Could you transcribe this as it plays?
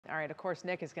right, of course,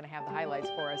 Nick is going to have the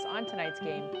highlights for us on tonight's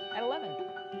game at 11.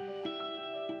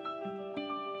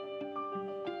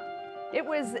 It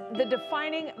was the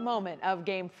defining moment of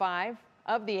Game 5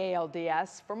 of the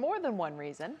ALDS for more than one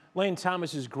reason. Lane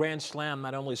Thomas's grand slam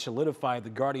not only solidified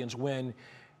the Guardians' win,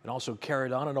 it also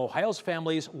carried on in Ohio's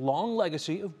family's long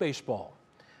legacy of baseball.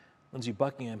 Lindsey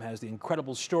Buckingham has the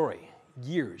incredible story,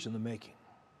 years in the making.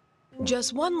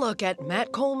 Just one look at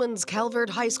Matt Coleman's Calvert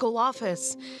High School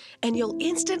office, and you'll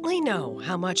instantly know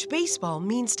how much baseball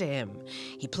means to him.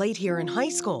 He played here in high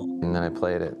school. And then I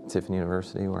played at Tiffin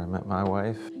University, where I met my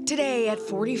wife. Today, at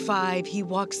 45, he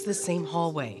walks the same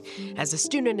hallway as a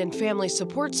student and family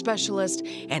support specialist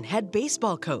and head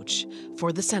baseball coach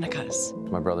for the Senecas.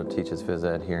 My brother teaches phys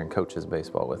ed here and coaches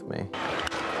baseball with me.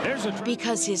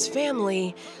 Because his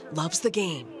family loves the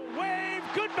game. Wave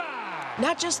goodbye!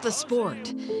 Not just the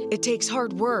sport. It takes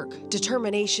hard work,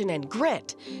 determination, and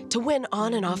grit to win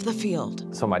on and off the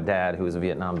field. So my dad, who was a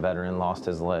Vietnam veteran, lost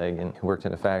his leg and worked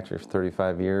in a factory for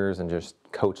 35 years and just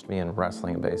coached me in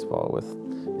wrestling and baseball with,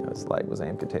 his leg was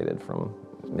amputated from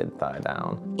mid-thigh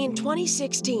down. In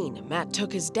 2016, Matt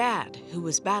took his dad, who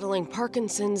was battling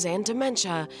Parkinson's and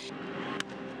dementia,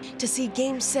 to see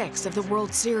Game 6 of the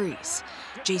World Series.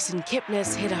 Jason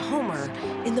Kipnis hit a homer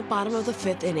in the bottom of the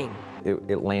 5th inning.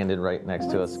 It landed right next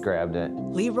to us, grabbed it.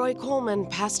 Leroy Coleman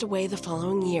passed away the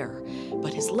following year,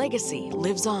 but his legacy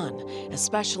lives on,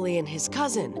 especially in his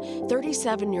cousin,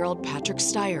 37-year-old Patrick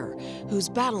Steyer, who's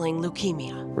battling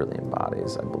leukemia. Really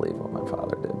embodies, I believe, what my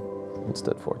father did and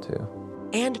stood for, too.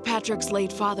 And Patrick's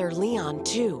late father, Leon,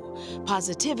 too.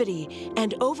 Positivity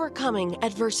and overcoming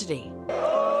adversity.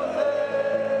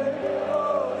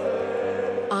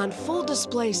 On full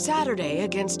display Saturday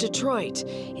against Detroit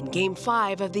in Game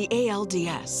 5 of the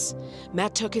ALDS.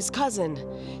 Matt took his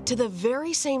cousin to the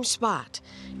very same spot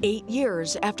 8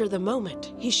 years after the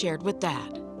moment he shared with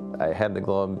Dad. I had the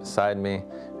glove beside me,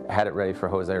 had it ready for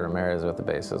Jose Ramirez with the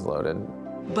bases loaded.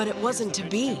 But it wasn't to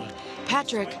be.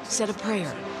 Patrick said a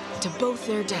prayer to both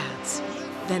their dads.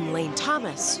 Then Lane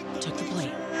Thomas took the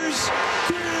plate.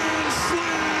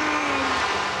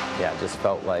 Yeah, it just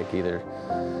felt like either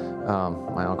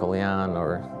my Uncle Leon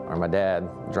or my dad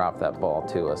dropped that ball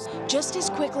to us. Just as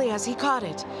quickly as he caught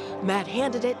it, Matt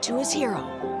handed it to his hero,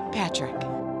 Patrick.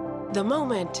 The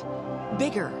moment,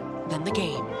 bigger than the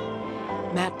game.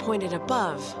 Matt pointed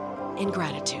above in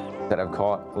gratitude. That I've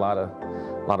caught a lot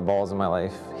of balls in my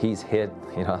life. He's hit,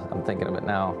 I'm thinking of it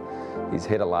now. He's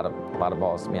hit a lot of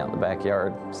balls to me out in the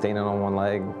backyard, standing on one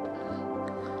leg.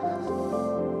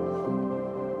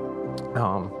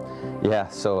 Yeah,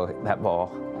 so that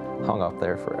ball hung up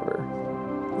there forever.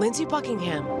 Lindsey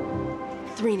Buckingham,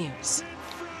 3 News.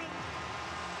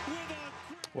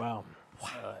 Wow.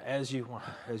 As you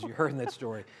heard in that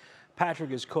story,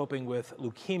 Patrick is coping with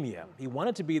leukemia. He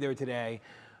wanted to be there today,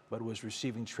 but was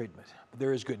receiving treatment. But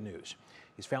there is good news.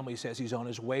 His family says he's on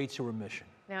his way to remission.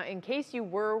 Now, in case you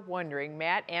were wondering,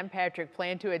 Matt and Patrick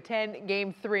plan to attend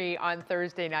Game 3 on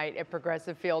Thursday night at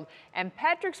Progressive Field. And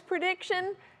Patrick's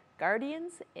prediction,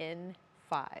 Guardians in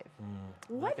 5.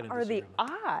 What are the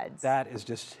odds? That is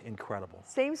just incredible.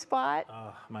 Same spot?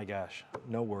 Oh, my gosh.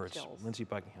 No words. Chills. Lindsey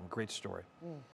Buckingham, great story.